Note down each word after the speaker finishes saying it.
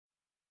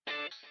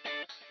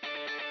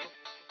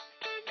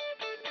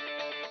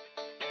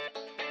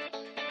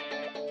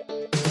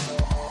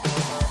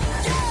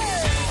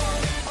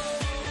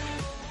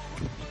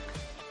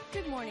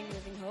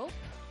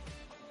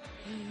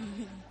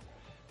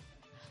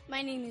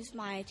My name is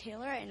Maya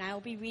Taylor, and I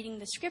will be reading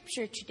the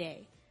scripture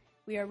today.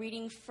 We are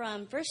reading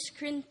from 2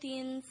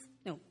 Corinthians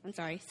 13,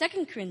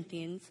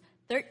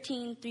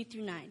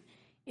 3-9.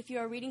 If you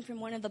are reading from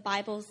one of the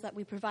Bibles that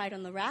we provide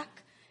on the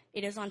rack,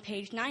 it is on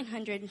page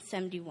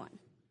 971.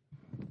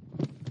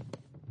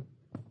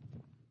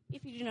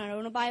 If you do not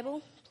own a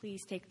Bible,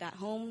 please take that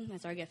home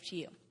as our gift to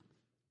you.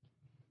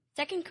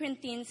 2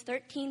 Corinthians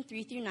 13,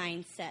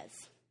 3-9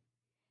 says,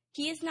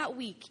 "He is not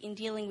weak in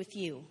dealing with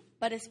you,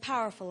 but is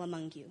powerful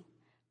among you.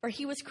 For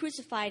he was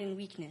crucified in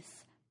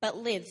weakness, but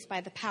lives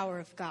by the power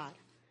of God.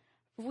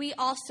 For we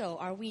also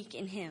are weak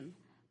in him,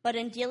 but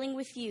in dealing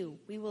with you,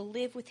 we will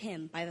live with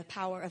him by the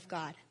power of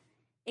God.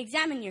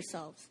 Examine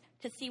yourselves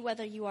to see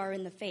whether you are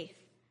in the faith.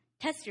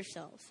 Test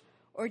yourselves,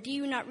 or do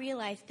you not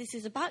realize this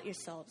is about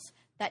yourselves,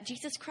 that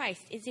Jesus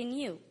Christ is in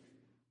you,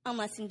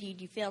 unless indeed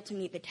you fail to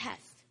meet the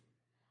test.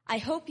 I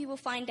hope you will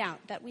find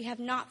out that we have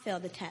not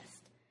failed the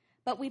test,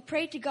 but we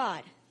pray to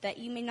God that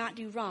you may not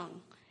do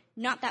wrong,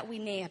 not that we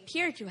may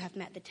appear to have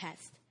met the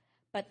test,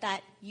 but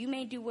that you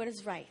may do what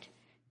is right,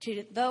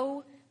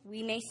 though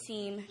we may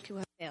seem to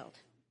have failed.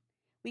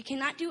 We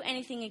cannot do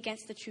anything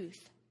against the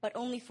truth, but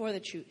only for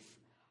the truth.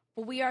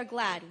 For we are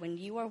glad when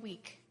we are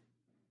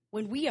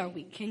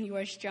weak and you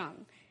are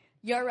strong.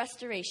 Your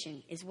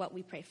restoration is what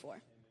we pray for."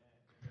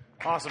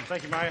 Awesome.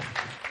 Thank you, Maya.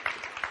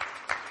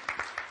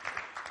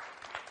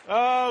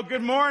 Oh,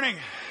 good morning.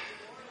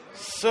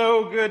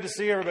 So good to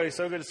see everybody.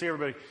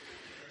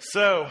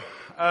 So,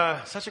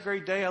 such a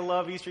great day. I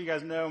love Easter. You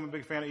guys know I'm a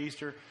big fan of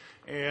Easter.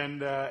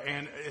 And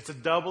it's a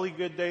doubly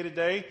good day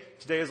today.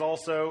 Today is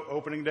also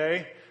opening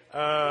day.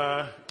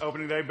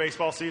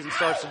 Baseball season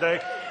starts today.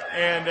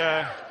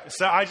 And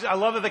so I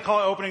love that they call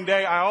it opening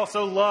day. I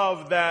also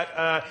love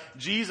that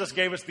Jesus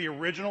gave us the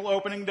original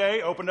opening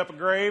day, opened up a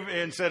grave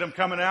and said, "I'm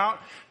coming out,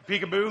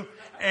 peekaboo."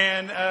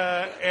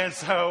 And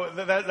so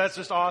that's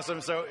just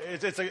awesome. So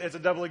it's a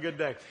doubly good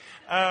day.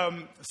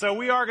 So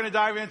we are going to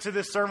dive into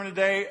this sermon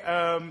today.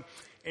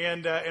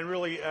 And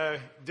really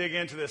dig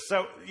into this.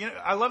 So,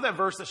 I love that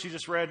verse that she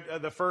just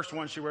read, the first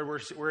one she read,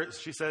 where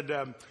she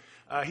said,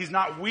 he's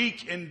not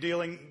weak in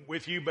dealing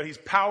with you, but he's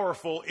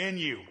powerful in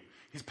you.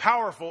 He's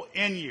powerful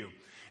in you.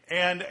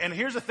 And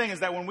here's the thing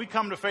is that when we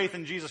come to faith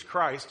in Jesus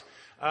Christ,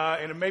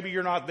 and maybe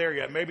you're not there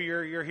yet, maybe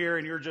you're here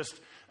and you're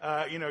just,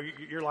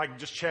 you're like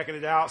just checking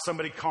it out.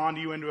 Somebody conned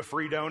you into a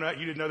free donut.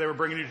 You didn't know they were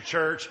bringing you to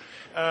church,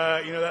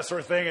 that sort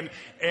of thing.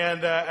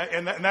 And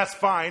that's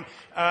fine.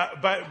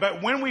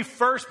 But when we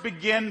first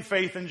begin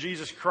faith in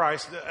Jesus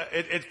Christ,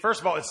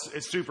 first of all,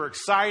 it's super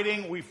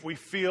exciting. We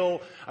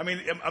feel,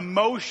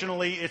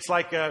 emotionally, it's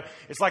like the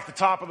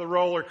top of the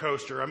roller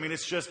coaster.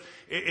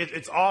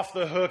 It's off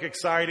the hook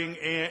exciting,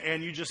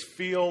 and you just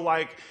feel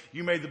like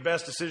you made the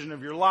best decision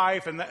of your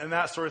life and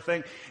that sort of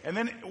thing. And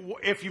then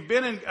if you've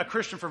been a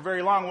Christian for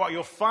very long, what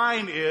you'll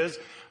find is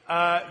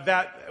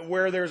that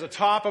where there's a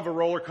top of a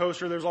roller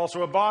coaster, there's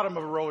also a bottom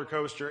of a roller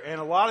coaster. And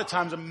a lot of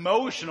times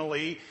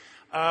emotionally,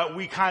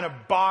 we kind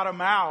of bottom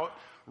out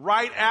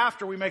right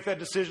after we make that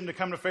decision to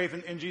come to faith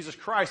in Jesus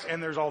Christ.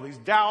 And there's all these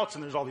doubts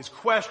and there's all these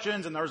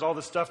questions and there's all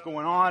this stuff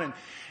going on.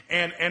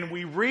 And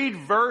we read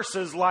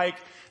verses like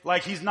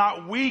he's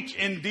not weak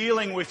in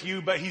dealing with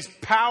you, but he's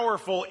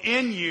powerful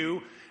in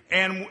you.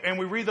 And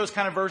we read those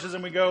kind of verses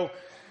and we go,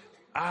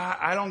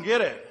 I don't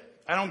get it.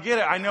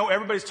 I know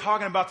everybody's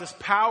talking about this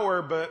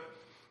power, but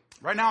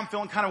right now I'm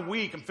feeling kind of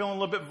weak. I'm feeling a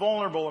little bit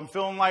vulnerable. I'm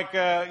feeling like,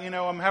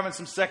 I'm having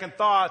some second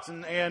thoughts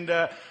and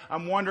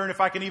I'm wondering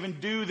if I can even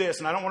do this.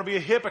 And I don't want to be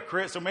a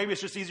hypocrite. So maybe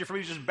it's just easier for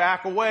me to just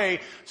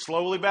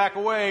slowly back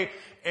away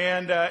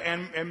and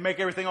make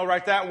everything all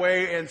right that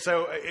way. And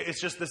so it's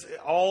just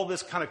all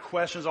this kind of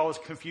questions, all this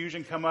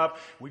confusion come up.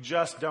 We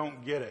just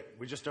don't get it.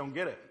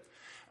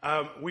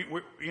 A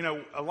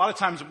lot of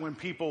times when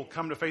people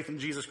come to faith in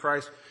Jesus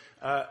Christ,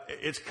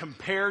 it's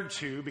compared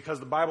to, because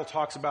the Bible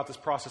talks about this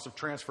process of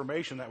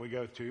transformation that we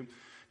go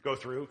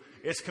through.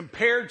 It's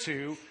compared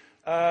to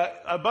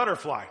a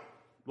butterfly,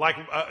 like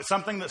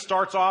something that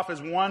starts off as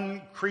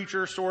one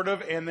creature, sort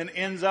of, and then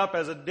ends up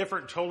as a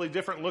totally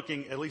different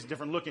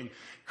looking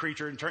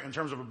creature in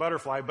terms of a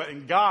butterfly. But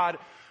in God,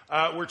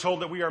 we're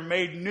told that we are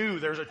made new.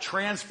 There's a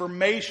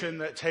transformation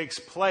that takes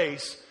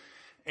place.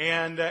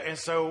 And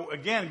so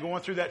again,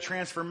 going through that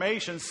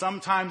transformation,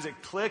 sometimes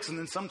it clicks, and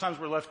then sometimes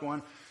we're left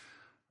going,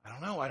 I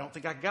don't know, I don't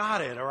think I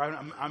got it, or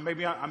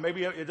maybe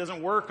it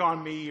doesn't work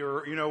on me,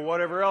 or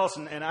whatever else.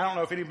 And I don't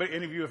know if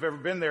any of you have ever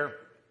been there,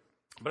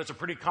 but it's a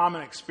pretty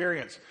common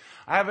experience.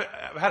 I've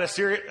had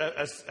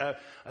a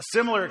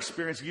similar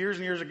experience years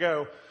and years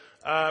ago,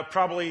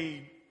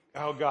 probably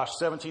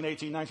 17,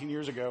 18, 19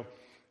 years ago,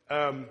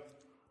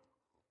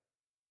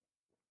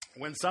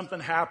 when something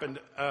happened,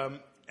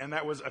 and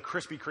that was a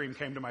Krispy Kreme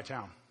came to my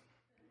town.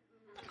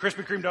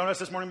 Krispy Kreme donuts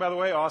this morning, by the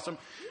way, awesome.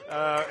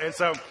 And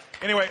so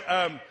anyway.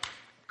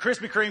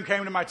 Krispy Kreme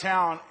came to my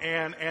town,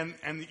 and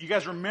you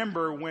guys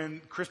remember when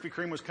Krispy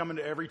Kreme was coming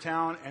to every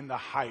town, and the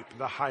hype.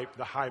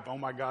 Oh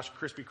my gosh,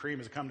 Krispy Kreme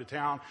has come to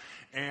town,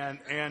 and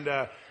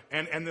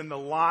then the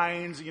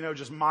lines,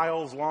 just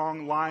miles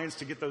long lines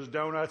to get those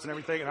donuts and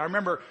everything. And I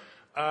remember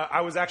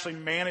I was actually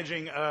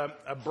managing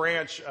a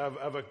branch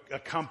of a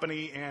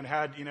company and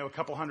had, a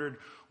couple hundred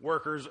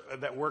workers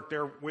that worked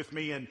there with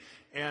me.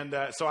 And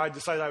so I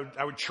decided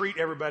I would treat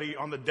everybody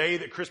on the day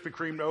that Krispy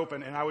Kreme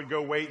opened, and I would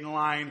go wait in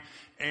line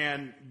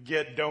and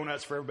get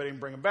donuts for everybody and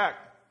bring them back.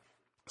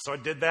 So I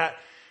did that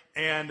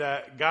and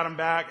got them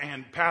back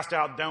and passed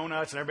out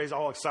donuts, and everybody's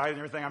all excited and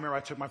everything. I remember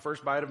I took my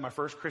first bite of my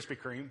first Krispy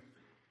Kreme,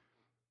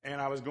 and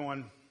I was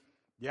going,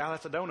 yeah,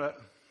 that's a donut.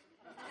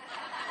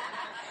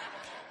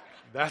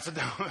 That's a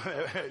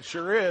donut. It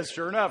sure is.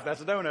 Sure enough,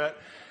 that's a donut.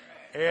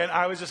 And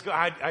I was just,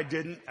 I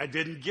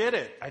didn't get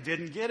it. I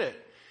didn't get it.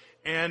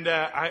 And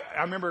I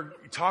remember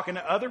talking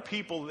to other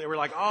people. They were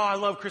like, "Oh, I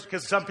love Krispy,"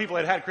 because some people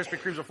had Krispy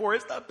Kremes before.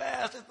 It's the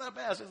best. It's the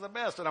best. It's the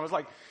best. And I was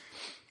like,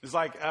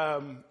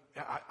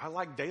 I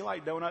like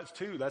Daylight Donuts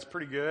too. That's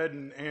pretty good.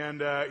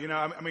 And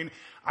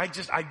I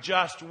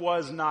just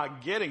was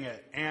not getting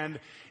it. And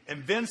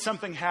then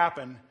something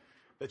happened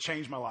that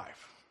changed my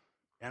life,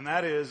 and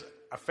that is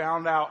I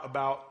found out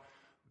about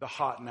the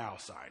Hot Now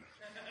sign.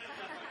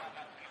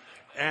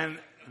 And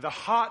the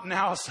Hot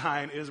Now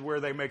sign is where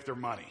they make their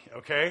money,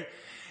 okay?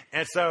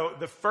 And so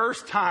the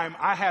first time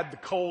I had the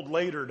Cold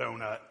Later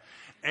donut,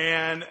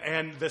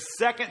 and the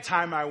second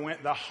time I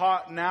went, the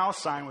Hot Now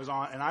sign was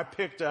on, and I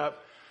picked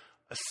up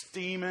a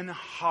steaming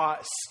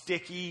hot,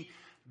 sticky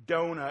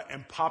donut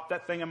and popped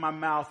that thing in my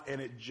mouth,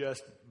 and it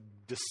just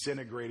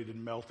disintegrated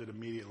and melted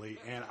immediately.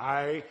 And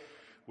I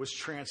was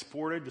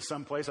transported to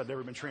some place I'd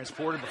never been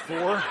transported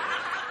before.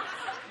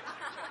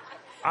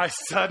 I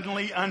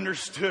suddenly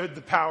understood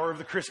the power of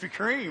the Krispy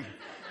Kreme.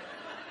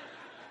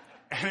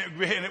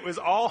 And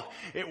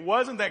it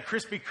wasn't that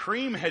Krispy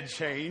Kreme had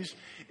changed.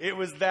 It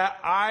was that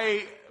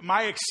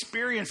my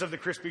experience of the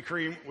Krispy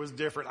Kreme was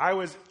different. I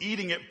was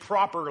eating it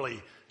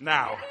properly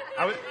now.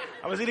 I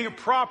was eating it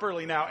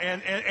properly now.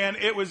 And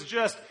it was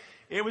just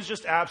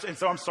abs. And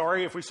so I'm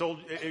sorry if we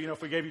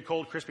gave you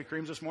cold Krispy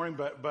Kremes this morning,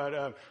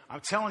 but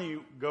I'm telling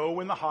you, go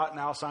when the Hot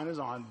Now sign is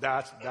on.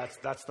 That's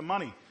the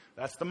money.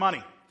 That's the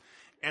money.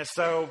 And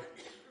so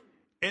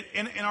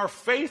in our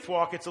faith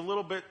walk, it's a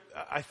little bit,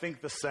 I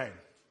think, the same.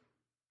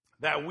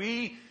 That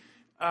we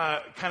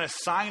kind of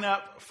sign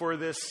up for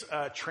this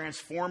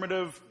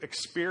transformative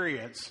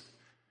experience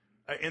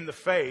in the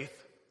faith,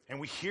 and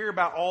we hear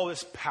about all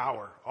this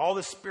power, all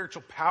this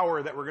spiritual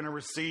power that we're going to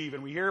receive,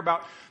 and we hear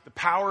about the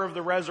power of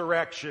the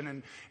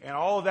resurrection and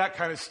all of that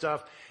kind of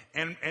stuff.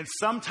 And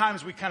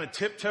sometimes we kind of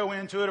tiptoe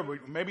into it, or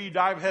maybe you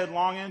dive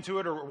headlong into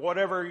it, or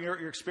whatever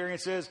your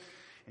experience is.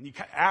 And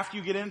after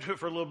you get into it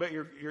for a little bit,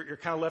 you're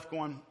kind of left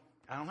going,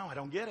 I don't know, I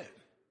don't get it.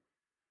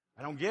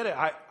 I don't get it.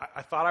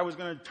 I thought I was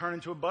going to turn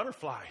into a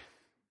butterfly.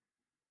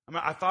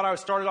 I thought I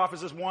started off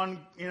as this one,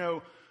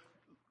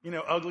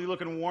 ugly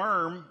looking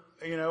worm,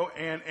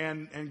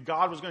 and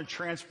God was going to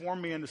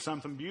transform me into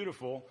something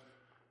beautiful.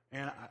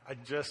 And I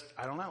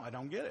don't know. I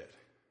don't get it.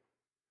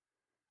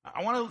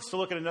 I want us to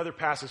look at another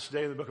passage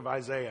today in the book of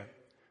Isaiah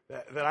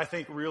that I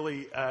think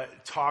really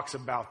talks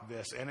about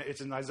this. And it's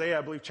in Isaiah,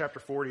 I believe, chapter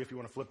 40, if you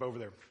want to flip over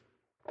there.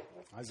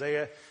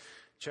 Isaiah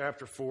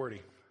chapter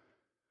 40.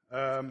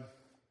 I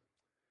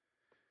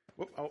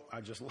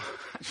just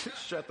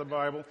shut the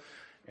Bible,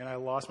 and I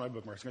lost my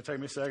bookmark. It's going to take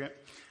me a second.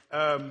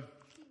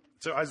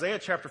 So Isaiah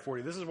chapter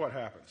 40, this is what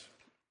happens.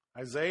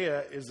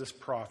 Isaiah is this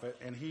prophet,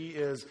 and he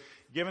is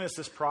giving us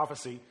this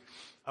prophecy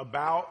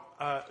about,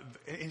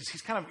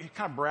 he's kind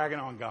of bragging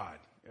on God.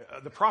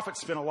 The prophets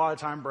spend a lot of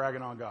time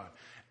bragging on God.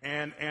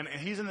 And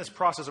he's in this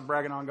process of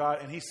bragging on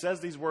God, and he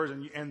says these words,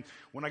 and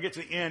when I get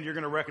to the end, you're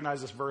going to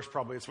recognize this verse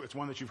probably. It's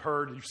one that you've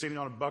heard. You've seen it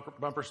on a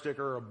bumper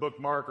sticker or a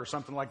bookmark or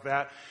something like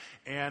that.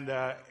 And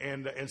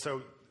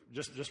so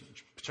just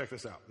check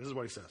this out. This is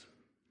what he says.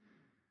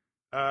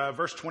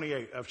 Verse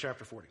 28 of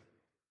chapter 40.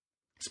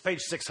 It's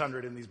page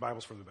 600 in these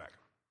Bibles from the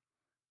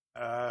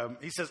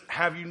back. He says,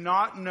 have you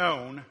not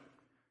known?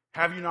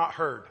 Have you not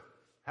heard?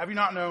 Have you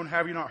not known?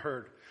 Have you not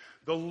heard?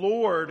 The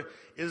Lord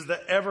is the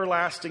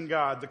everlasting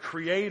God, the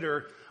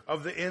creator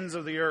of the ends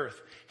of the earth.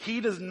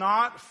 He does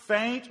not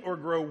faint or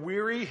grow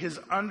weary. His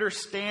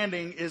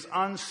understanding is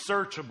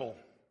unsearchable.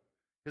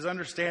 His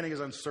understanding is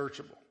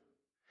unsearchable.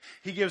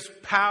 He gives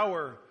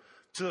power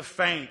to the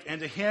faint,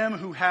 and to him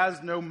who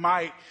has no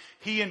might,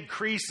 he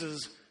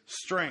increases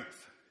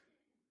strength.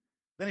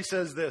 Then he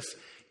says this,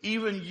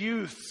 even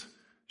youths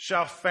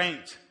shall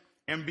faint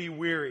and be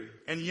weary,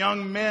 and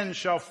young men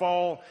shall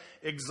fall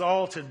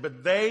exalted.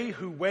 But they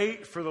who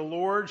wait for the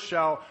Lord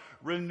shall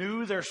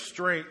renew their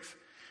strength.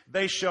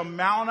 They shall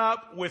mount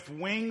up with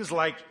wings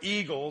like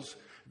eagles.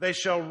 They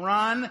shall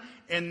run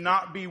and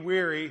not be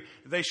weary.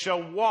 They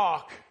shall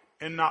walk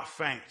and not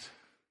faint.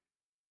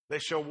 They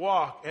shall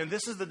walk. And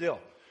this is the deal.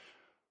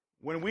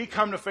 When we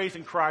come to faith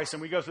in Christ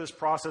and we go through this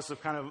process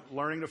of kind of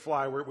learning to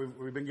fly,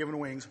 we've been given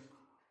wings.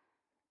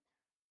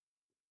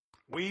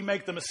 We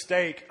make the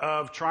mistake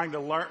of trying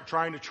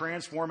to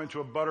transform into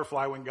a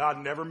butterfly when God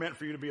never meant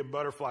for you to be a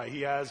butterfly.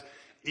 He has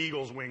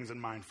eagle's wings in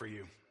mind for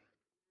you.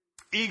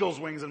 Eagle's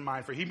wings in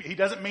mind for you. He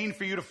doesn't mean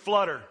for you to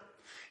flutter.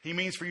 He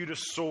means for you to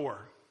soar.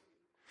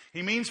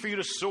 He means for you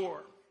to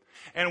soar.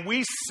 And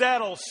we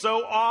settle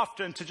so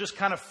often to just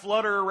kind of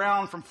flutter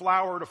around from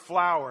flower to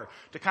flower,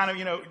 to kind of,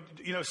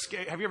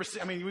 have you ever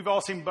seen, we've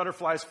all seen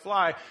butterflies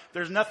fly.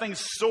 There's nothing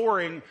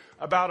soaring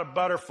about a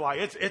butterfly.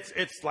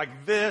 It's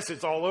like this,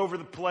 it's all over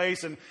the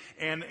place, and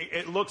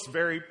it looks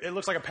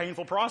like a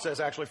painful process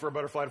actually for a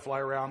butterfly to fly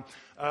around,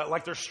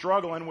 like they're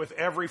struggling with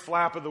every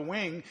flap of the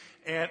wing.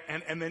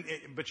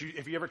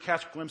 If you ever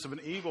catch a glimpse of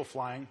an eagle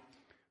flying,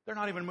 they're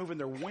not even moving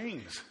their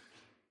wings.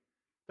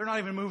 They're not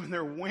even moving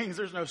their wings.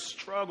 There's no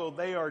struggle.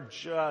 They are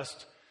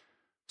just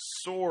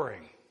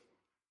soaring.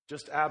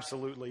 Just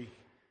absolutely,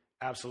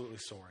 absolutely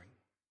soaring.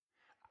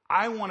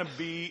 I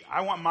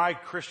want my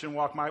Christian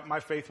walk, my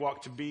faith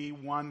walk, to be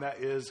one that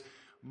is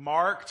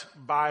marked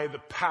by the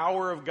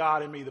power of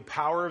God in me, the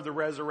power of the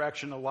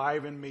resurrection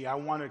alive in me. I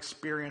want to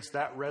experience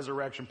that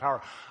resurrection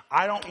power.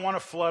 I don't want to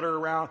flutter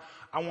around.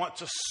 I want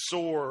to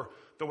soar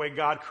the way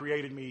God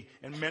created me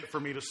and meant for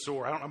me to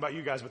soar. I don't know about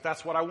you guys, but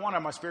that's what I want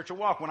on my spiritual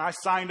walk. When I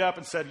signed up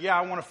and said, yeah,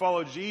 I want to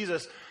follow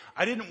Jesus,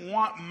 I didn't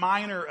want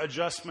minor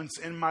adjustments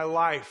in my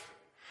life.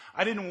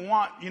 I didn't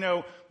want,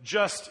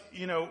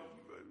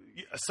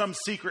 some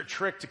secret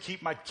trick to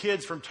keep my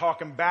kids from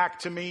talking back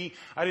to me.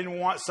 I didn't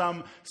want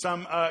some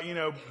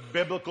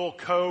biblical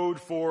code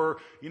for,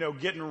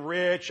 getting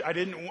rich. I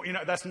didn't,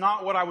 that's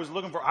not what I was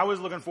looking for. I was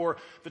looking for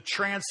the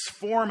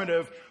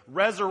transformative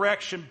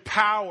resurrection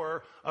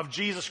power of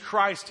Jesus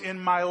Christ in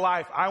my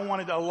life. I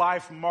wanted a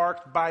life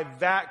marked by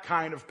that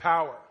kind of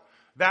power.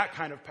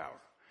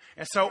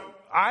 And so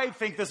I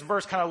think this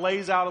verse kind of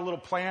lays out a little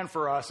plan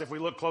for us, if we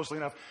look closely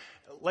enough,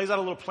 lays out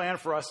a little plan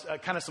for us,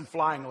 kind of some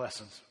flying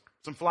lessons.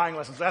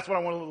 That's what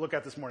I want to look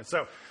at this morning.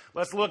 So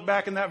let's look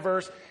back in that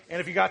verse.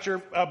 And if you got your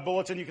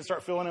bulletin, you can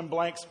start filling in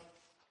blanks.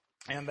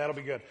 And that'll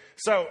be good.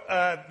 So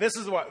this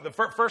is what the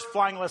first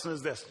flying lesson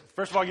is this.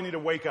 First of all, you need to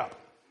wake up.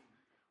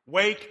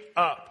 Wake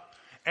up.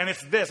 And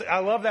it's this. I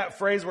love that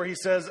phrase where he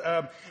says,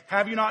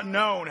 have you not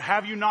known?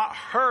 Have you not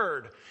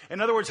heard?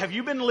 In other words, have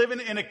you been living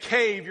in a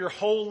cave your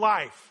whole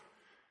life?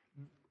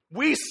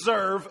 We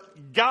serve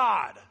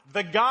God.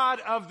 The God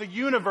of the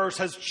universe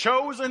has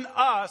chosen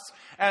us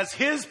as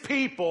his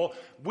people.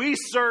 We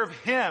serve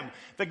him.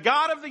 The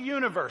God of the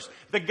universe.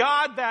 The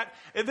God that,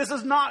 this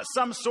is not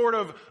some sort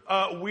of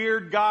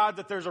weird God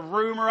that there's a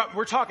rumor up.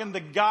 We're talking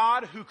the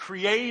God who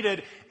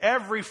created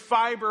every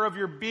fiber of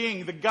your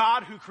being. The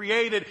God who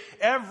created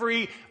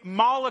every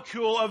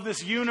molecule of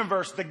this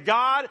universe. The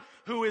God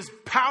who is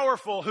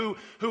powerful, who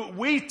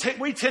we tend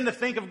to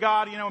think of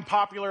God, in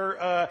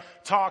popular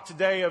talk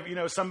today of,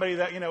 somebody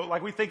that,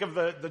 like we think of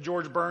the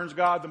George Burns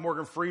God, the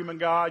Morgan Freeman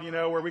God,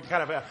 where we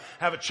kind of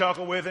have a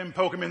chuckle with him,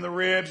 poke him in the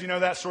ribs,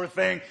 that sort of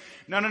thing.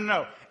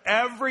 No.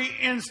 Every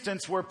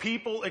instance where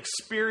people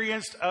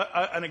experienced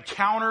an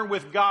encounter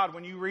with God,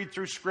 when you read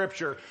through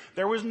Scripture,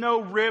 there was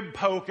no rib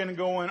poking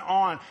going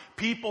on.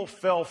 People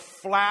fell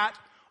flat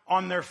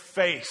on their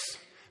face.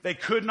 They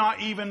could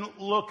not even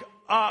look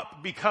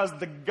up, because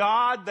the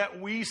God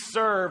that we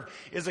serve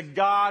is a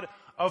God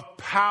of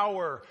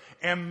power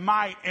and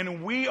might.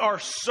 And we are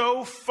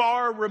so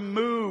far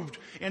removed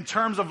in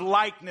terms of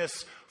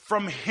likeness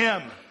from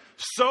him.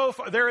 So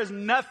far, there is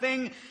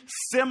nothing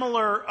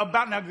similar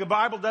about, now the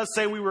Bible does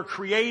say we were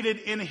created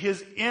in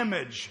his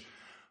image.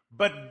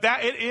 But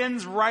that it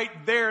ends right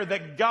there,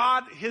 that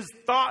God, his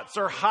thoughts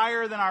are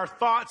higher than our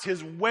thoughts.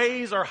 His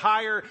ways are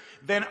higher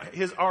than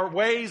our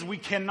ways. We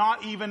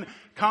cannot even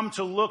come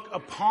to look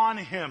upon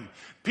him.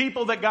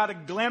 People that got a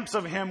glimpse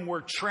of him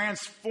were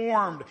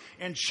transformed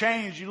and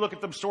changed. You look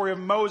at the story of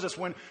Moses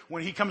when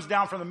he comes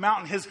down from the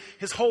mountain,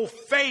 his whole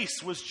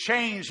face was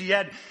changed. He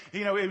had,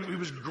 he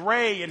was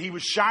gray and he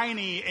was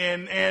shiny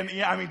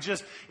and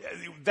just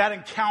that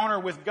encounter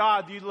with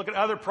God. You look at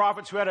other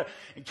prophets who had an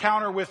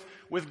encounter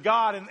with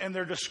God and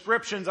their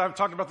descriptions. I've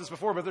talked about this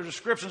before, but their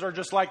descriptions are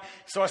just like,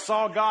 so I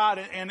saw God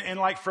and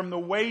like from the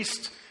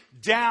waist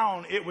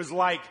down, it was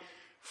like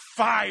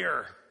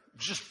fire.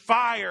 Just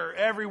fire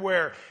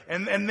everywhere.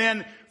 And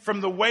then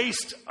from the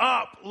waist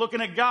up, looking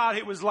at God,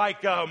 it was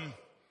like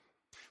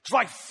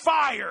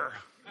fire.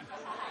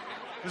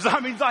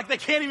 Like they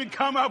can't even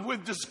come up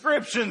with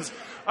descriptions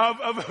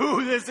of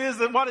who this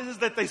is, and what it is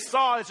that they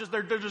saw. It's just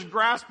they're just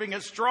grasping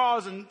at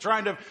straws and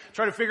trying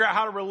to figure out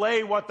how to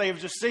relay what they've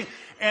just seen.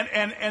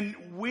 And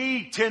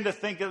we tend to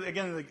think of,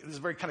 again, this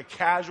very kind of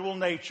casual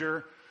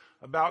nature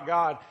about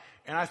God.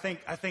 And I think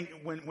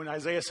when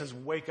Isaiah says,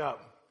 "Wake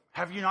up."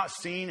 Have you not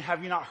seen?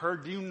 Have you not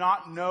heard? Do you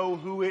not know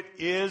who it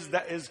is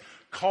that has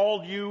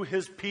called you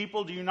his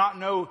people? Do you not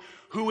know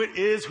who it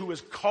is who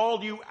has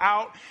called you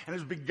out and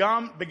has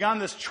begun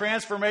this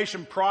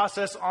transformation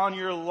process on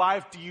your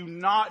life? Do you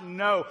not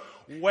know?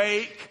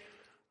 Wake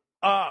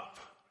up.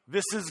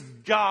 This is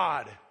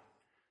God.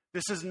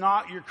 This is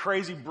not your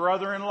crazy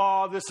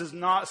brother-in-law. This is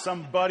not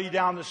some buddy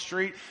down the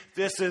street.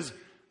 This is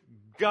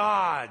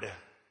God.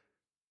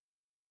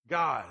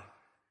 God.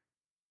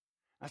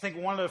 I think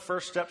one of the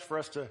first steps for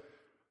us to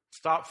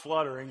stop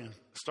fluttering and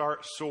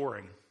start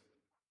soaring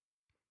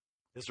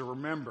is to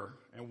remember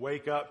and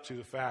wake up to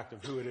the fact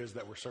of who it is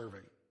that we're serving.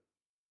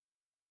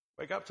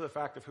 Wake up to the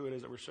fact of who it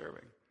is that we're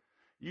serving.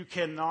 You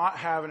cannot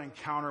have an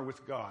encounter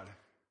with God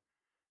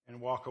and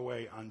walk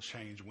away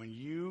unchanged. When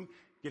you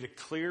get a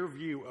clear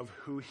view of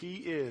who he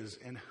is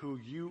and who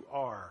you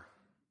are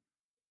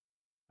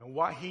and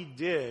what he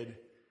did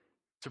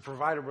to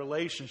provide a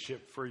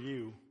relationship for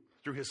you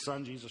through his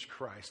son, Jesus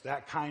Christ,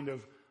 that kind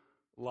of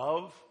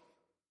love.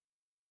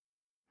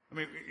 I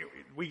mean,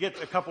 we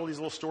get a couple of these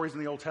little stories in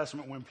the Old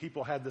Testament when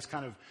people had this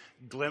kind of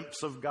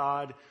glimpse of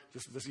God,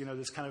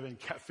 this kind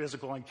of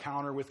physical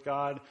encounter with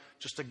God,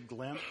 just a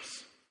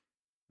glimpse,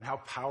 and how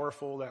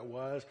powerful that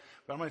was.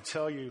 But I'm going to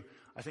tell you,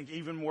 I think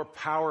even more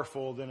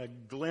powerful than a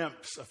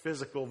glimpse, a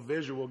physical,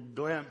 visual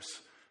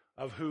glimpse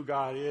of who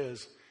God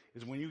is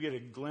when you get a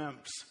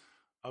glimpse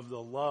of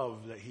the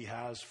love that he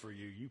has for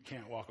you. You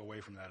can't walk away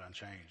from that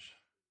unchanged.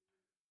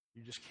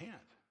 You just can't.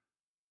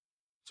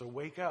 So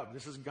wake up.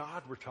 This is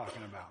God we're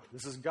talking about.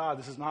 This is God.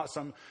 This is not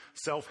some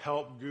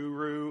self-help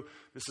guru.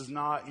 This is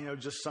not,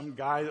 just some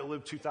guy that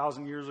lived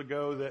 2,000 years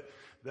ago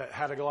that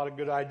had a lot of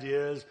good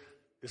ideas.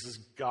 This is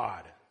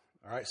God.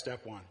 All right,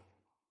 step one.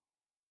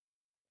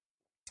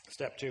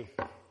 Step two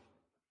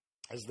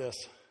is this.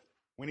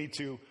 We need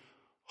to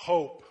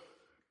hope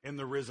in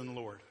the risen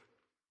Lord.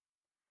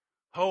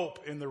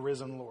 Hope in the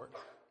risen Lord.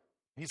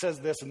 He says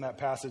this in that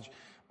passage.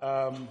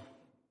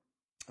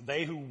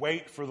 They who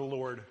wait for the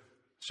Lord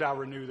shall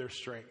renew their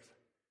strength.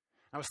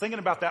 I was thinking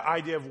about that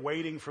idea of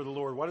waiting for the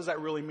Lord. What does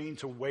that really mean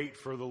to wait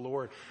for the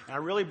Lord? And I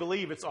really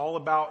believe it's all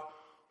about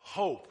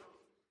hope.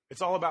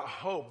 It's all about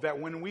hope, that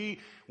when we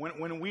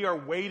are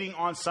waiting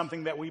on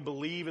something that we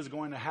believe is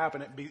going to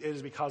happen, it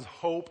is because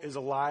hope is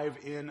alive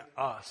in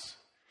us.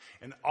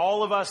 And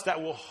all of us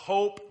that will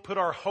put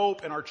our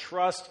hope and our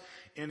trust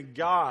in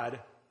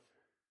God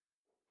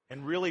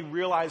and really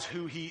realize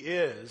who he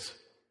is,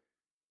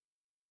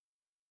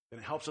 then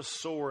it helps us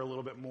soar a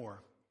little bit more.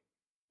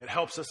 It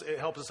helps us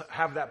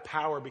have that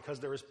power,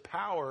 because there is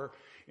power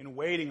in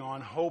waiting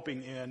on,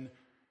 hoping in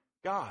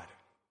God.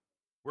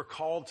 We're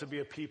called to be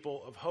a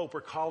people of hope.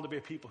 We're called to be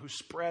a people who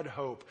spread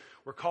hope.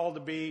 We're called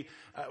to be,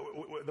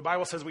 the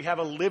Bible says we have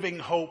a living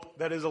hope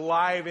that is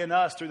alive in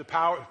us through the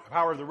power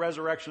of the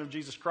resurrection of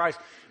Jesus Christ.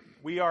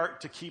 We are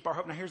to keep our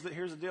hope. Now here's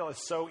the deal.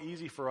 It's so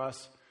easy for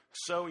us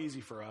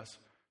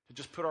to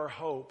just put our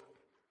hope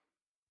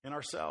in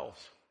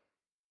ourselves,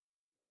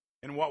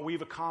 in what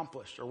we've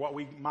accomplished or what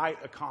we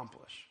might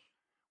accomplish.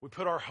 We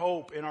put our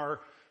hope in our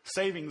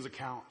savings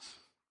accounts.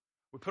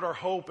 We put our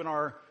hope in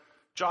our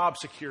job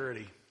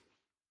security.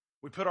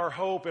 We put our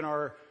hope in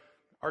our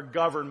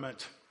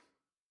government,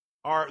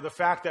 the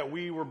fact that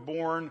we were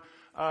born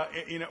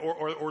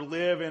or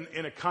live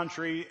in a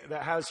country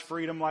that has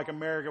freedom like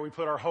America. We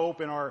put our hope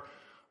in our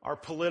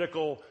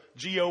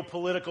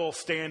geopolitical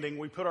standing.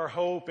 We put our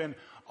hope in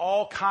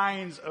all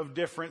kinds of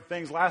different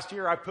things. Last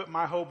year, I put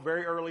my hope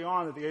very early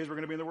on that the A's were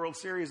going to be in the World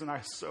Series, and I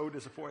was so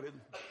disappointed.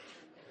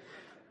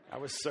 I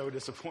was so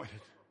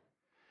disappointed.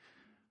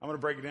 I'm going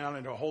to break it down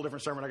into a whole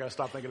different sermon. I got to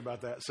stop thinking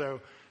about that.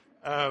 So,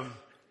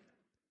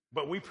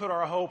 but we put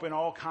our hope in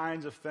all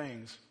kinds of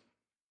things.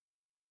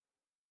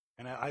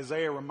 And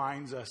Isaiah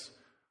reminds us,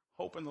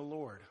 hope in the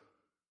Lord.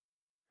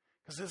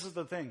 Because this is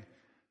the thing.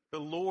 The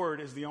Lord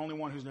is the only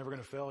one who's never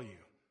going to fail you.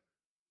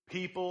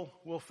 People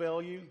will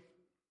fail you.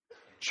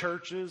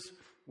 Churches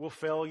will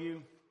fail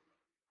you.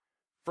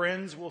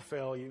 Friends will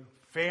fail you.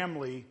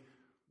 Family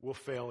will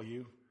fail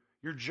you.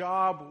 Your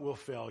job will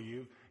fail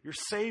you. Your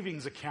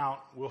savings account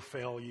will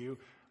fail you.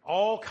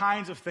 All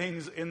kinds of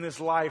things in this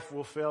life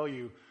will fail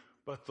you.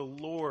 But the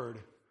Lord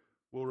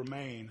will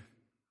remain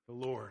the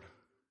Lord.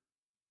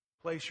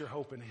 Place your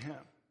hope in him.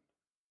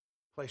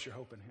 Place your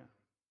hope in him.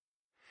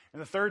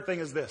 And the third thing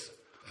is this.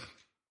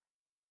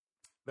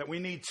 That we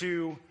need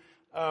to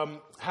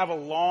have a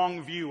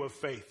long view of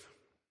faith.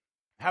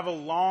 Have a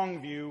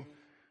long view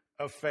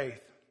of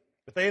faith.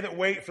 But they that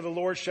wait for the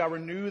Lord shall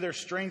renew their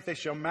strength. They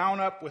shall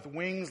mount up with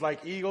wings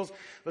like eagles.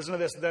 Listen to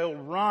this. They'll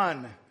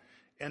run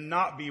and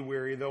not be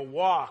weary. They'll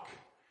walk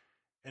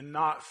and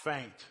not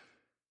faint.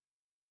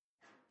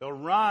 They'll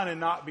run and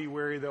not be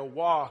weary. They'll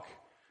walk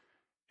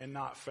and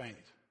not faint.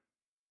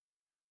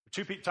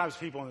 There are two types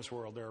of people in this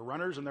world. There are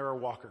runners and there are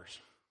walkers.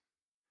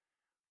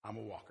 I'm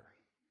a walker.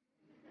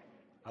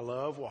 I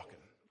love walking.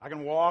 I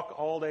can walk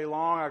all day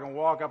long. I can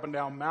walk up and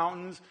down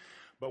mountains.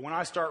 But when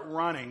I start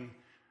running,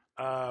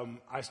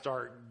 I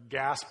start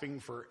gasping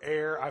for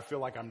air. I feel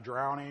like I'm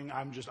drowning.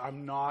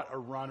 I'm not a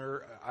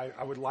runner.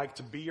 I would like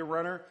to be a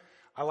runner.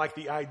 I like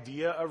the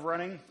idea of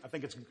running. I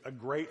think it's a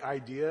great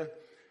idea.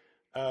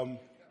 But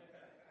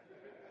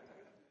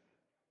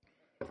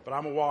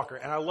I'm a walker.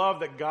 And I love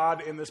that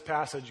God in this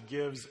passage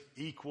gives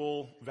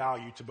equal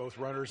value to both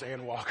runners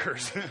and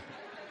walkers.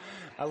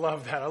 I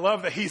love that. I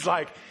love that he's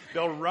like,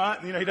 they'll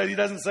run. He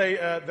doesn't say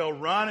they'll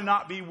run and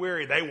not be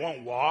weary. They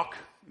won't walk.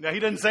 No, he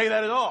doesn't say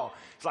that at all.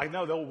 It's like,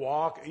 no, they'll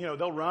walk.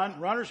 They'll run.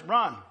 Runners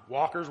run.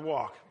 Walkers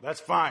walk. That's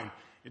fine.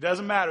 It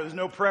doesn't matter. There's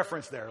no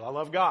preference there. I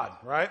love God,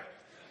 right?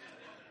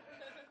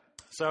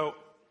 So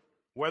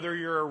whether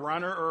you're a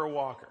runner or a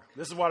walker,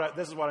 this is what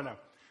I know.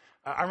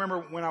 I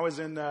remember when I was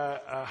in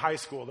high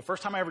school, the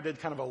first time I ever did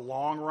kind of a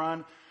long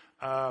run,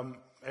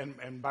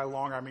 and by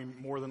long, I mean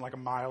more than like a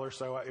mile or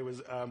so. It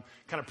was kind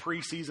of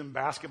preseason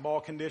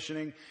basketball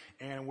conditioning,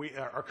 and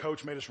our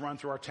coach made us run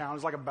through our town. It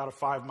was like about a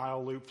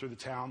 5-mile loop through the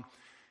town.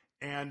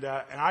 And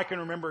I can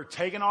remember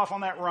taking off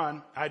on that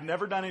run. I'd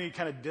never done any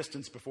kind of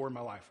distance before in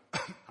my life.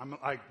 I'm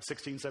like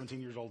 16,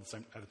 17 years old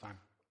at the time.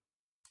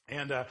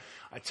 And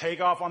I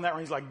take off on that run.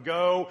 He's like,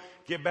 go,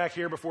 get back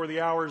here before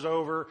the hour's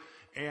over.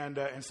 And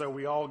so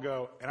we all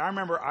go. And I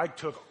remember I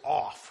took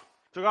off.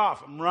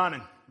 I'm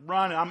running.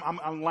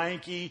 I'm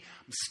lanky.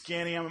 I'm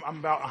skinny. I'm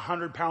about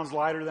 100 pounds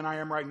lighter than I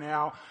am right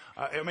now.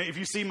 I mean, if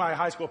you see my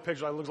high school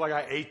picture, it looks like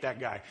I ate that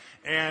guy.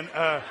 And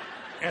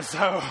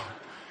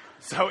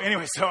so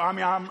anyway, I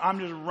mean, I'm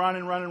just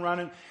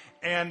running.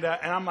 And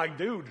I'm like,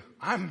 dude,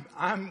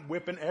 I'm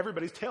whipping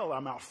everybody's tail.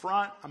 I'm out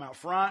front.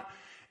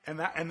 And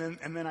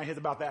then I hit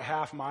about that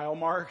half-mile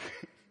mark.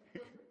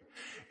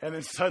 And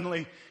then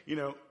suddenly,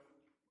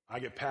 I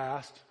get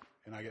past,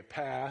 and I get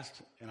past,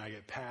 and I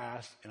get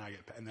past,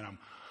 and then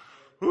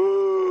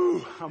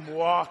I'm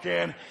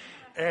walking,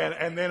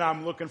 and then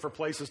I'm looking for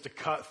places to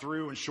cut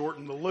through and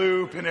shorten the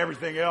loop and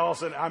everything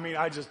else. And I mean,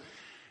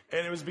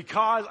 and it was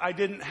because I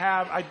didn't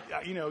have,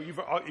 if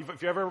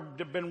you've ever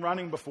been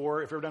running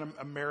before, if you've ever done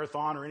a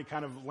marathon or any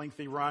kind of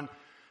lengthy run,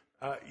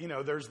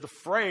 there's the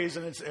phrase,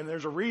 and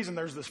there's a reason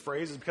there's this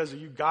phrase, is because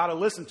you got to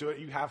listen to it.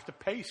 You have to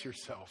pace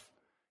yourself.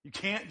 You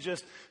can't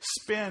just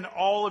spend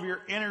all of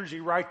your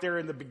energy right there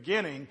in the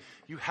beginning.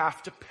 You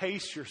have to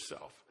pace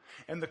yourself.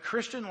 And the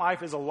Christian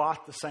life is a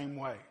lot the same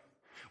way.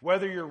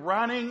 Whether you're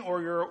running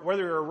or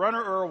whether you're a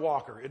runner or a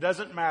walker, it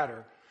doesn't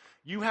matter.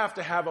 You have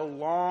to have a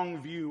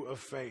long view of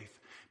faith,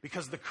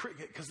 because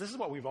this is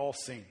what we've all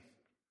seen.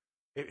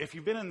 If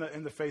you've been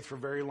in the faith for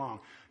very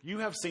long, you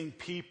have seen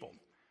people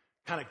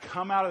kind of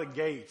come out of the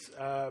gates,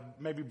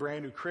 maybe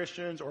brand new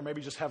Christians, or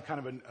maybe just have kind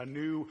of a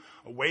new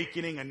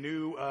awakening, a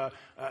new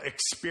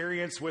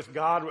experience with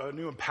God, a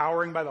new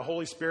empowering by the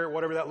Holy Spirit,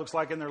 whatever that looks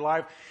like in their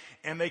life.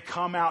 And they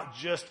come out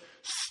just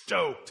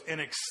stoked and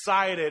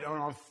excited and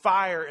on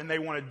fire, and they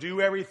want to do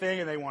everything,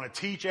 and they want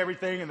to teach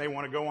everything, and they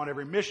want to go on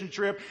every mission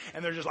trip,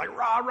 and they're just like,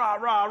 rah, rah,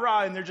 rah,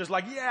 rah, and they're just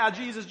like, yeah,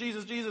 Jesus,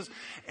 Jesus, Jesus.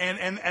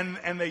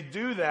 And they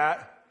do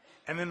that.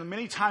 And then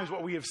many times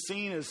what we have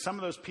seen is some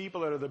of those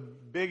people that are the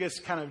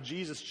biggest kind of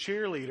Jesus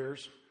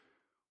cheerleaders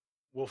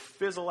will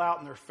fizzle out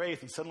in their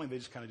faith, and suddenly they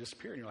just kind of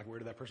disappear. And you're like, where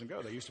did that person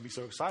go? They used to be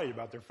so excited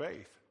about their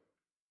faith.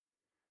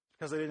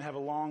 Because they didn't have a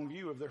long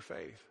view of their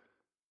faith.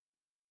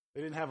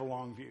 They didn't have a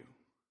long view.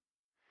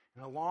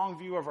 And a long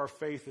view of our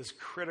faith is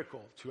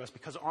critical to us,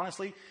 because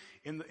honestly,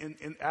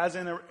 as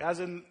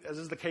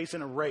is the case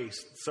in a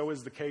race, so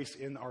is the case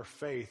in our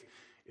faith.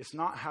 It's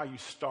not how you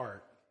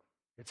start,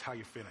 it's how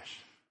you finish.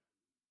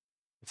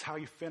 It's how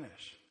you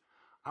finish.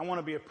 I want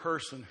to be a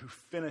person who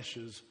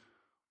finishes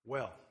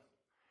well.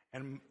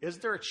 And is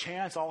there a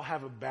chance I'll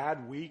have a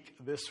bad week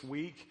this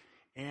week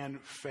and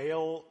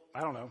fail,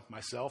 I don't know,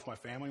 myself, my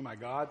family, my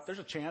God? There's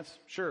a chance.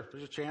 Sure,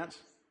 there's a chance.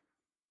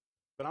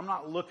 But I'm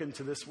not looking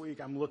to this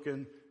week. I'm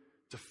looking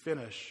to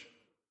finish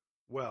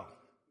well.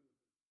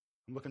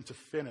 I'm looking to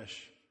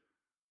finish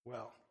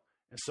well.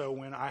 And so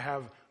when I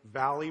have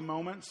valley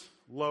moments,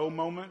 low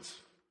moments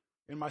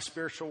in my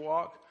spiritual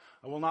walk,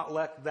 I will not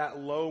let that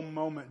low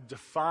moment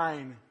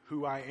define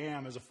who I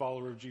am as a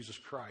follower of Jesus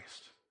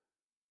Christ.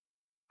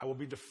 I will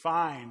be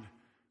defined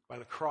by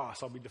the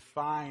cross. I'll be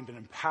defined and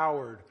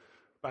empowered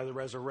by the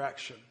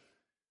resurrection.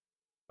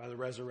 By the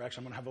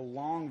resurrection. I'm going to have a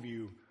long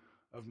view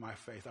of my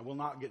faith. I will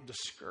not get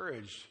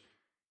discouraged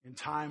in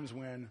times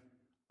when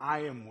I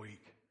am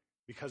weak,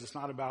 because it's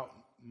not about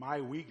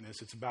my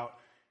weakness. It's about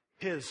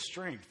His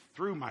strength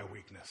through my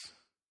weakness.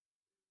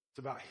 It's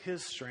about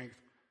His strength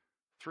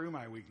through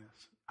my weakness.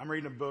 I'm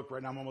reading a book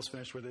right now. I'm almost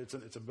finished with it.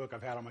 It's a book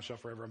I've had on my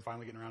shelf forever. I'm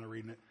finally getting around to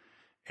reading it.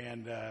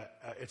 And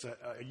it's a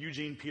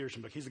Eugene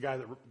Peterson book. He's the guy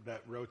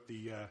that wrote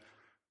the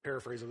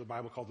paraphrase of the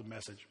Bible called The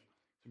Message.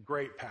 He's a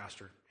great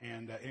pastor.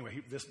 And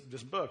anyway,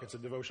 this book, it's a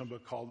devotional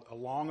book called A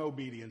Long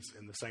Obedience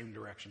in the Same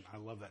Direction. I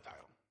love that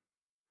title.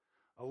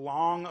 A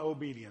long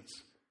obedience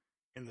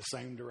in the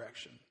same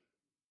direction.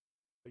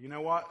 But you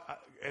know what?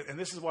 And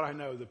this is what I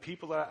know. The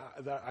people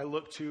that I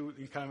look to,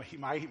 kind of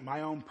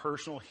my own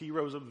personal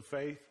heroes of the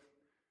faith,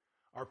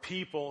 are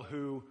people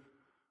who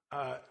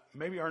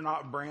maybe are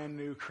not brand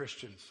new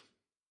Christians.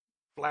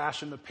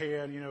 Flash in the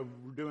pan,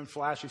 doing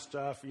flashy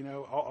stuff,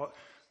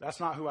 that's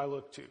not who I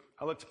look to.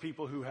 I look to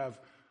people who have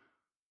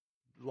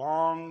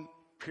long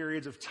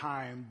periods of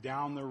time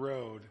down the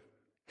road,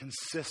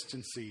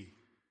 consistency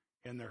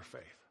in their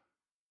faith.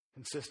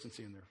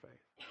 Consistency in their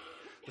faith.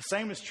 The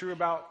same is true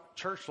about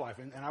church life,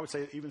 and I would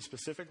say even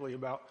specifically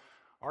about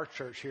our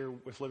church here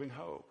with Living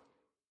Hope.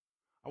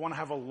 I want to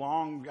have I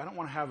don't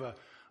want to have a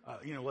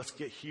let's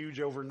get huge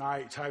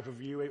overnight type of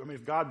view. I mean,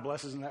 if God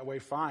blesses in that way,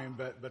 fine,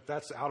 but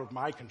that's out of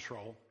my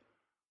control.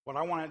 What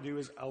I want to do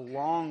is a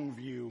long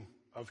view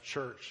of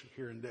church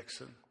here in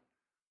Dixon.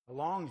 A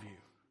long view.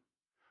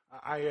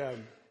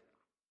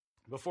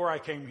 Before I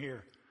came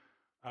here,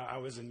 I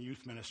was in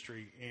youth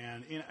ministry,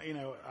 and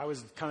I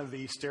was kind of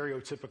the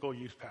stereotypical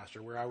youth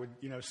pastor where I would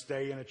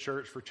stay in a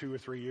church for 2 or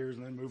 3 years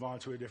and then move on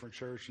to a different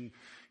church, and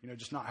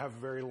just not have a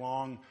very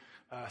long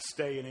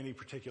stay in any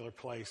particular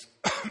place.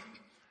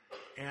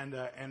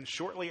 And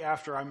shortly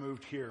after I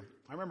moved here,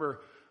 I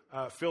remember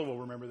Phil will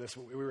remember this.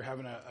 We were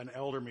having an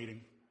elder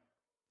meeting,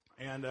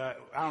 and I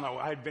don't know,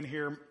 I had been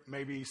here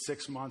maybe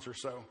 6 months or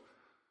so,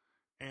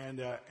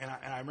 and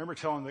I remember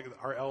telling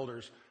our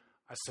elders,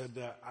 I said,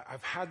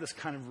 I've had this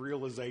kind of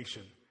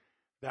realization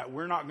that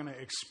we're not going to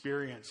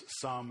experience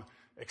some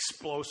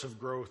explosive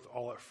growth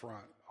all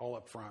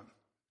up front.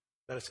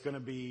 That it's going to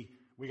be,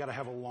 we got to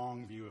have a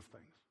long view of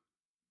things.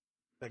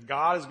 That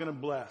God is going to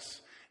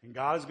bless, and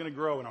God is going to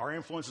grow, and our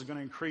influence is going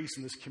to increase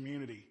in this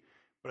community.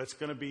 But it's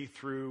going to be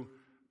through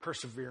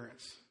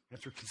perseverance, and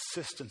through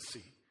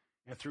consistency,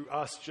 and through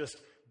us just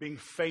being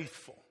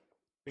faithful.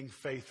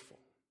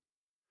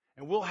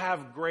 And we'll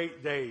have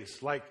great days,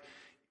 like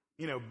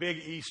big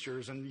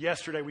Easters, and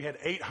yesterday we had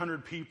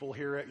 800 people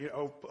here at,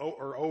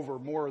 or over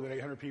more than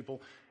 800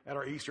 people at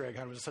our Easter egg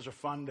hunt. It was such a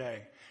fun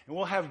day. And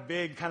we'll have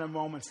big kind of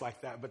moments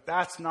like that, but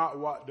that's not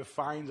what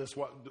defines us.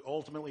 What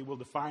ultimately will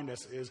define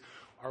us is,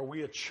 are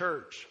we a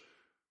church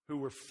who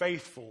were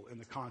faithful in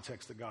the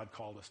context that God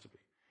called us to be?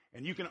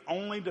 And you can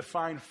only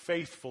define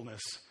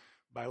faithfulness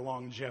by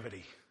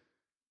longevity.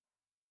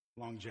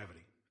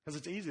 Because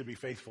it's easy to be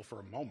faithful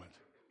for a moment.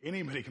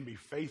 Anybody can be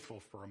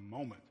faithful for a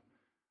moment.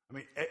 I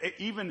mean,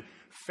 even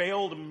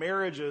failed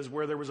marriages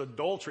where there was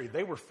adultery,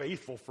 they were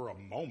faithful for a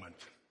moment.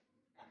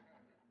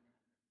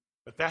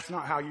 But that's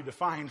not how you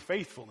define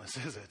faithfulness,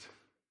 is it?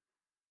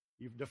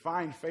 You've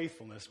defined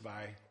faithfulness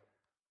by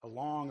a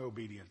long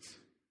obedience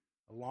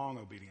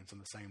in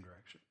the same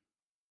direction.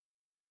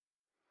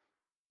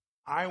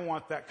 I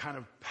want that kind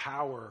of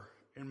power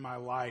in my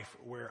life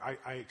where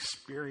I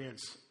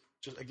experience,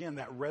 just again,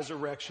 that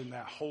resurrection,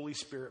 that Holy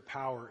Spirit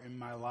power in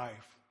my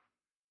life.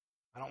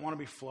 I don't want to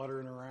be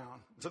fluttering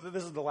around. So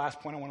this is the last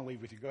point I want to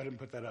leave with you. Go ahead and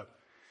put that up.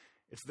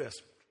 It's this.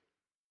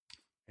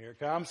 Here it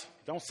comes.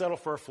 Don't settle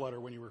for a flutter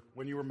when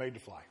you were made to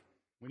fly,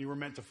 when you were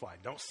meant to fly.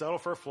 Don't settle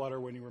for a flutter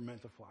when you were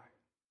meant to fly.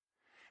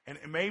 And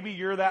maybe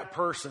you're that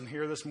person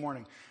here this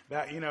morning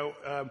that,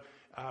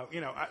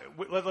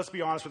 let's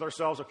be honest with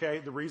ourselves, okay?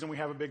 The reason we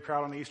have a big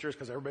crowd on Easter is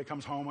because everybody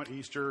comes home at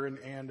Easter,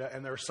 and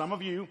there are some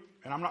of you,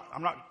 and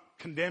I'm not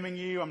condemning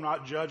you, I'm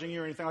not judging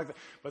you or anything like that,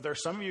 but there are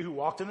some of you who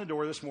walked in the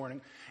door this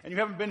morning and you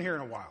haven't been here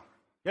in a while.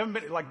 You haven't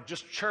been, like,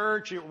 just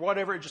church,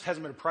 whatever, it just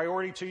hasn't been a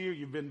priority to you.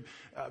 You've been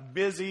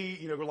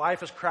busy,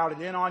 life has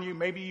crowded in on you.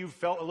 Maybe you've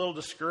felt a little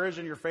discouraged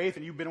in your faith,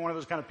 and you've been one of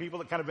those kind of people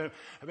that have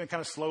been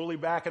kind of slowly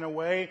backing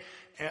away.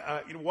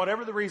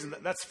 Whatever the reason,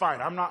 that's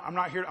fine. I'm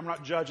not here, I'm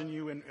not judging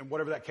you in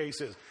whatever that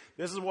case is.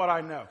 This is what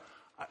I know.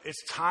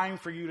 It's time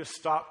for you to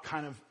stop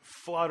kind of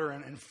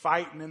fluttering and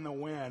fighting in the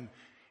wind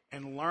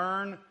and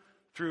learn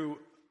through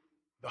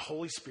the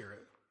Holy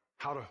Spirit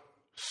how to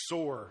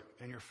soar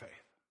in your faith.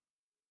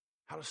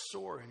 How to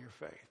soar in your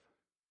faith.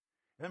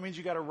 And that means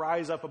you got to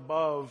rise up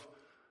above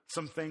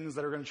some things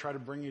that are going to try to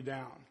bring you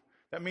down.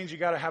 That means you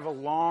got to have a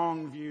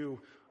long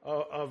view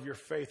of your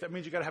faith. That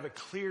means you got to have a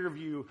clear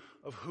view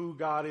of who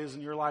God is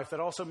in your life. That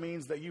also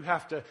means that you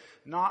have to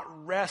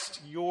not rest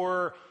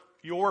your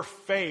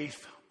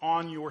faith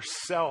on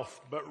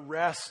yourself, but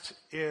rest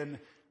in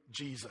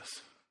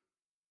Jesus.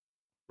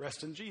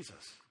 Rest in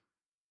Jesus.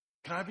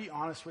 Can I be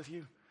honest with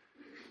you?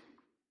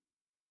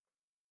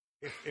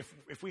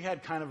 If we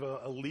had kind of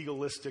a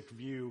legalistic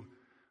view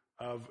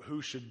of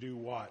who should do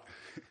what,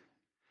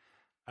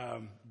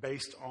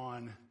 based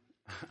on,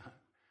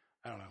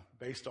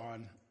 based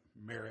on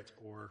merit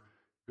or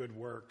good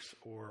works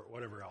or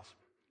whatever else,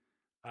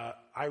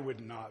 I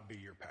would not be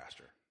your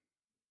pastor.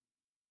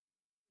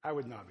 I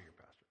would not be your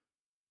pastor.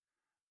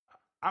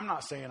 I'm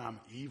not saying I'm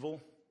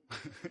evil.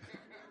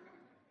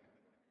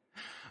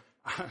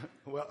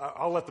 Well,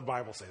 I'll let the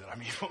Bible say that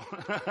I'm evil.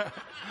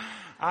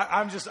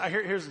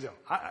 Here's the deal.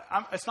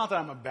 It's not that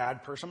I'm a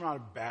bad person. I'm not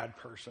a bad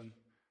person,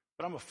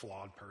 but I'm a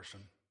flawed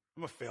person.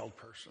 I'm a failed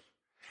person.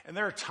 And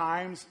there are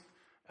times,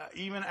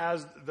 even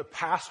as the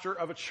pastor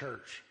of a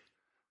church,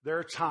 there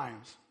are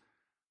times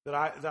that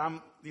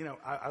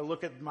I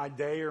look at my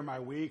day or my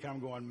week and I'm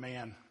going,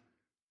 man,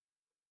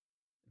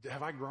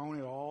 have I grown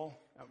at all?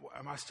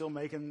 Am I still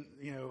making,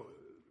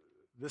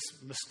 this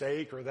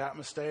mistake or that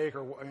mistake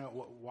or,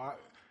 why?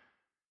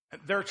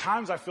 There are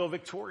times I feel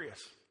victorious.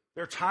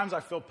 There are times I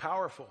feel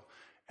powerful.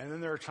 And then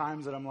there are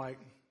times that I'm like,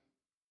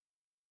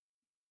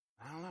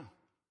 I don't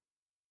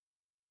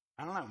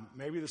know.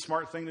 Maybe the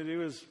smart thing to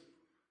do is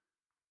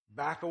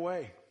back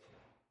away.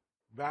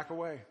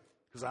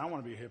 Because I don't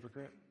want to be a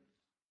hypocrite.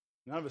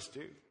 None of us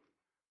do.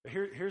 But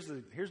here's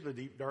the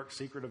deep, dark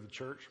secret of the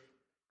church.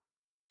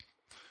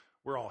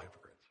 We're all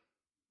hypocrites.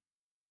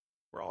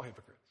 We're all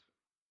hypocrites.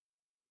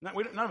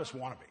 None of us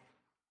want to be.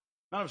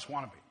 None of us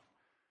want to be.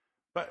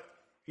 But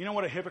you know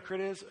what a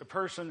hypocrite is? A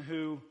person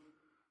who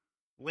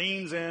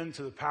leans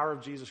into the power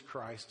of Jesus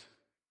Christ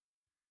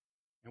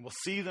and will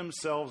see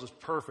themselves as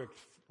perfect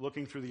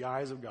looking through the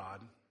eyes of God,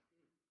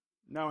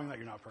 knowing that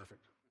you're not perfect.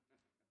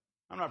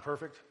 I'm not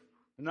perfect.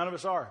 None of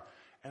us are.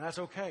 And that's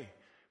okay,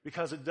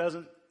 because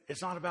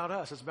it's not about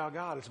us. It's about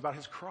God. It's about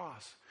his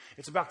cross.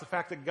 It's about the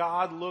fact that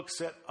God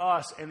looks at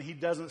us and he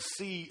doesn't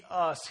see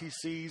us. He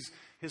sees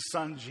his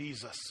son,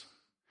 Jesus.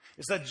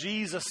 It's that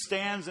Jesus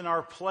stands in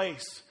our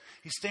place.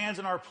 He stands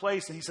in our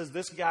place and he says,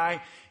 this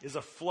guy is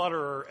a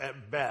flutterer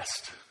at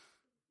best.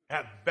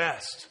 At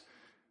best.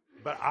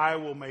 But I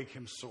will make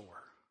him soar.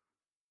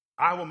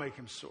 I will make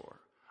him soar.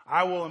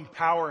 I will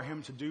empower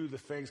him to do the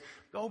things.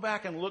 Go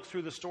back and look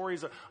through the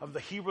stories of the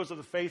heroes of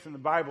the faith in the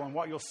Bible, and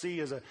what you'll see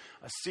is a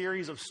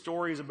series of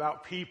stories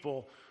about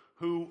people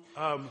who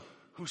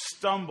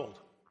stumbled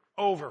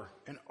over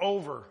and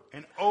over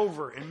and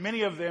over, and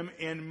many of them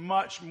in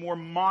much more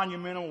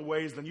monumental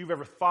ways than you've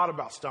ever thought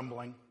about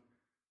stumbling.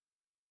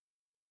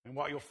 And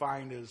what you'll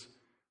find is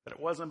that it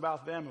wasn't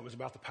about them, it was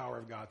about the power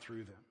of God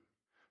through them.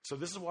 So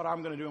this is what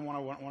I'm going to do and what I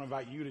want to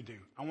invite you to do.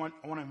 I want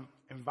to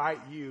invite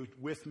you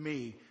with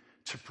me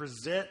to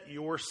present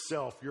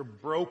yourself, your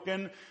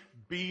broken,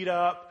 beat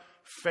up,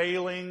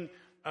 failing,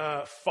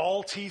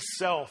 faulty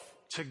self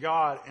to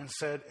God, and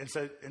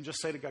just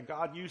say to God,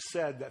 God, you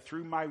said that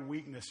through my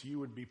weakness you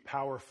would be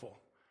powerful,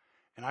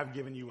 and I've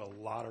given you a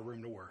lot of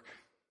room to work.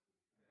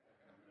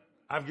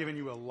 I've given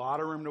you a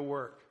lot of room to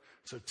work.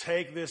 So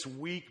take this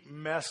weak,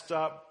 messed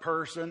up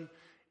person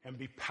and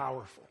be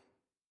powerful.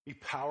 Be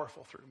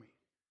powerful through me.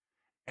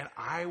 And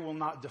I will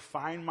not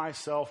define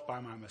myself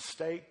by my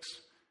mistakes.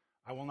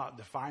 I will not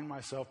define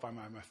myself by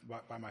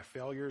my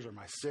failures or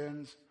my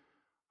sins.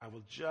 I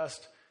will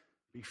just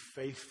be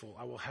faithful.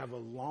 I will have a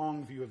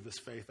long view of this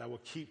faith. I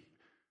will keep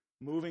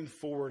moving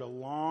forward, a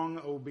long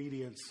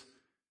obedience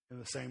in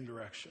the same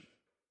direction.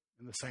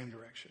 In the same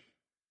direction.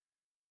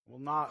 I will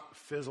not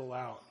fizzle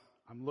out.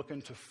 I'm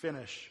looking to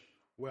finish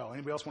well.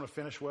 Anybody else want to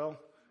finish well?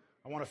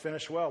 I want to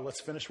finish well.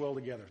 Let's finish well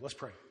together. Let's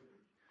pray.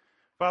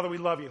 Father, we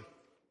love you.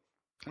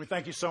 We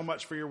thank you so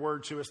much for your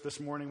word to us this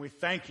morning. We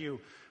thank you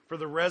for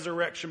the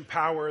resurrection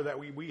power that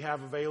we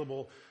have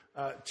available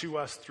to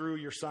us through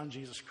your son,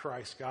 Jesus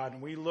Christ, God.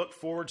 And we look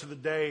forward to the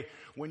day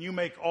when you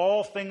make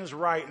all things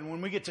right, and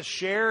when we get to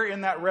share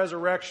in that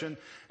resurrection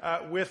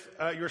with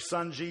your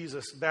son,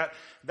 Jesus,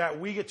 that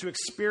we get to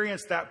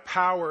experience that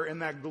power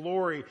and that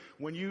glory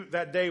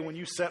that day when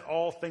you set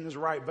all things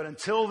right. But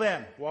until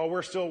then, while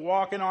we're still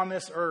walking on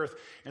this earth,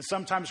 and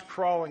sometimes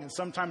crawling, and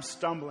sometimes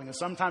stumbling, and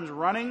sometimes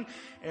running,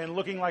 and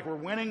looking like we're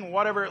winning,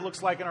 whatever it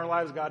looks like in our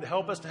lives, God,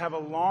 help us to have a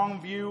long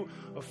view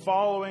of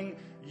following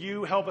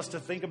you. Help us to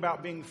think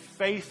about being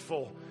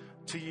faithful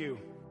to you.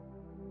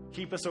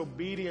 Keep us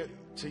obedient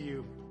to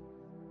you.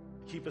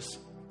 Keep us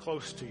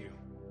close to you.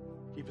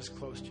 Keep us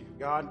close to you.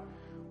 God,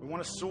 we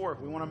want to soar.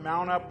 We want to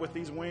mount up with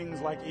these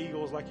wings like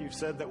eagles, like you've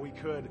said that we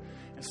could.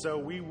 And so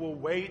we will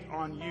wait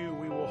on you.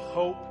 We will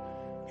hope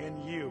in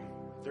you.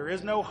 There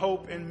is no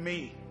hope in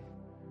me.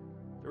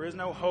 There is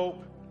no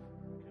hope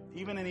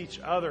even in each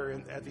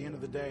other at the end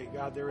of the day.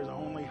 God, there is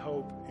only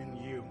hope in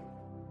you.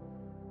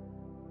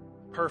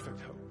 Perfect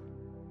hope.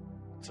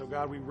 So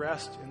God, we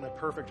rest in the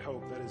perfect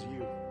hope that is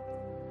you.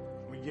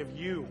 We give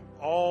you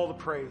all the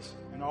praise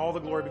and all the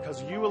glory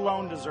because you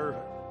alone deserve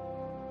it.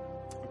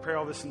 We pray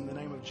all this in the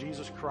name of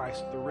Jesus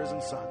Christ, the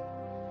risen Son.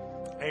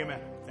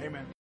 Amen.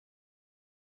 Amen.